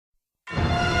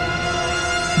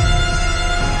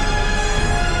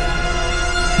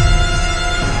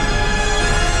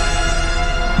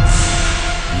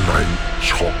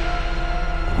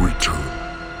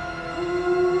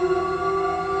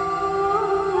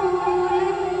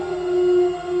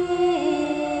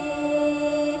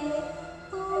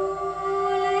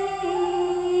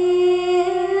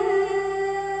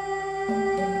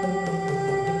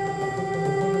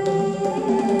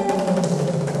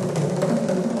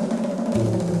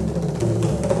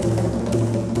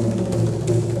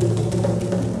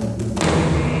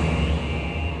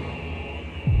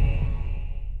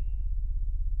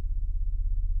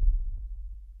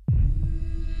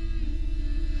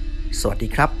สวัสดี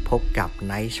ครับพบกับ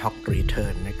Night Shock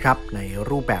Return นะครับใน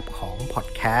รูปแบบของพอด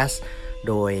แคสต์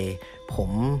โดยผ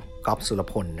มก๊อฟสุร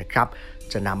พลนะครับ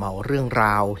จะนำเอาเรื่องร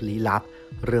าวลี้ลับ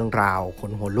เรื่องราวข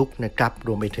นหัวลุกนะครับร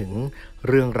วมไปถึง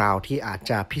เรื่องราวที่อาจ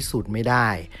จะพิสูจน์ไม่ได้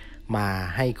มา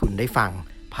ให้คุณได้ฟัง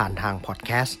ผ่านทางพอดแค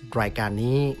สต์รายการ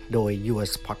นี้โดย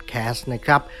US Podcast นะค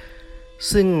รับ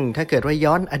ซึ่งถ้าเกิดว่า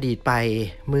ย้อนอดีตไป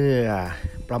เมื่อ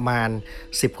ประมาณ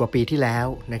10กว่าปีที่แล้ว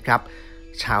นะครับ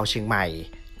ชาวเชียงใหม่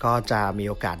ก็จะมี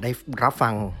โอกาสได้รับฟั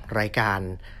งรายก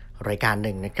ารห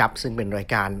นึ่งนะครับซึ่งเป็นราย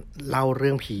การเล่าเ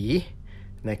รื่องผี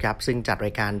นะครับซึ่งจัดร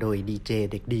ายการโดยดีเจ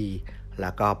เด็กดีแล้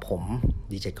วก็ผม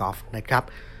ดีเจกอล์ฟนะครับ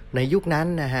ในยุคนั้น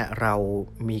นะฮะเรา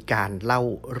มีการเล่า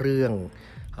เรื่อง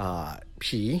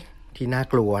ผีที่น่า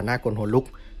กลัวน่ากลัวหัวลุก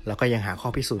แล้วก็ยังหาข้อ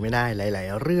พิสูจน์ไม่ได้หลาย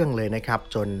ๆเรื่องเลยนะครับ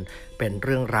จนเป็นเ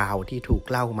รื่องราวที่ถูก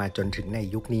เล่ามาจนถึงใน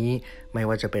ยุคนี้ไม่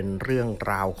ว่าจะเป็นเรื่อง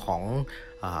ราวของ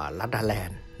ลัดดาแลน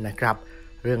ด์นะครับ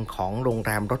เรื่องของโรงแ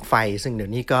รมรถไฟซึ่งเดี๋ย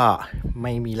วนี้ก็ไ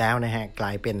ม่มีแล้วนะฮะกล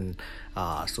ายเป็น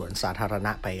สวนสาธารณ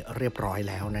ะไปเรียบร้อย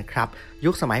แล้วนะครับ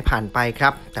ยุคสมัยผ่านไปครั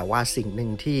บแต่ว่าสิ่งหนึ่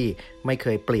งที่ไม่เค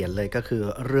ยเปลี่ยนเลยก็คือ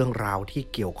เรื่องราวที่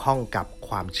เกี่ยวข้องกับค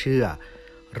วามเชื่อ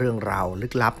เรื่องราวลึ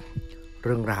กลับเ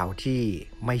รื่องราวที่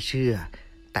ไม่เชื่อ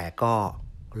แต่ก็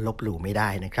ลบหลู่ไม่ได้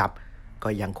นะครับก็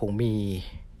ยังคงมี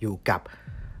อยู่กับ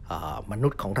มนุ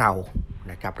ษย์ของเรา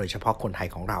นะครับโดยเฉพาะคนไทย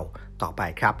ของเราต่อไป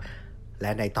ครับแล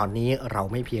ะในตอนนี้เรา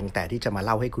ไม่เพียงแต่ที่จะมาเ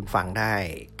ล่าให้คุณฟังได้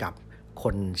กับค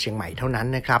นเชียงใหม่เท่านั้น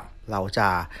นะครับเราจะ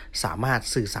สามารถ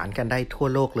สื่อสารกันได้ทั่ว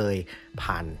โลกเลย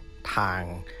ผ่านทาง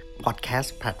พอดแคส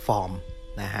ต์แพลตฟอร์ม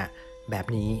นะฮะแบบ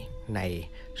นี้ใน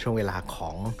ช่วงเวลาขอ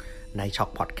ง Night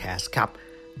Shock Podcast ครับ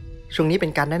ช่วงนี้เป็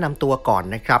นการแนะนำตัวก่อน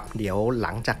นะครับเดี๋ยวห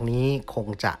ลังจากนี้คง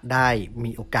จะได้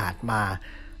มีโอกาสมา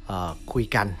คุย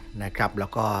กันนะครับแล้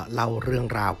วก็เล่าเรื่อง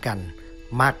ราวกัน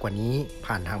มากกว่านี้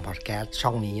ผ่านทางพอดแคสต์ช่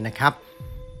องนี้นะครับ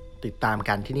ติดตาม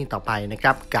กันที่นี่ต่อไปนะค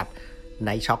รับกับ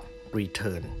Night Shock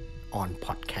Return on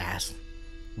Podcast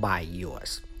by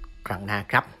Yours ครั้งหน้า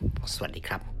ครับสวัสดีค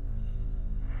รับ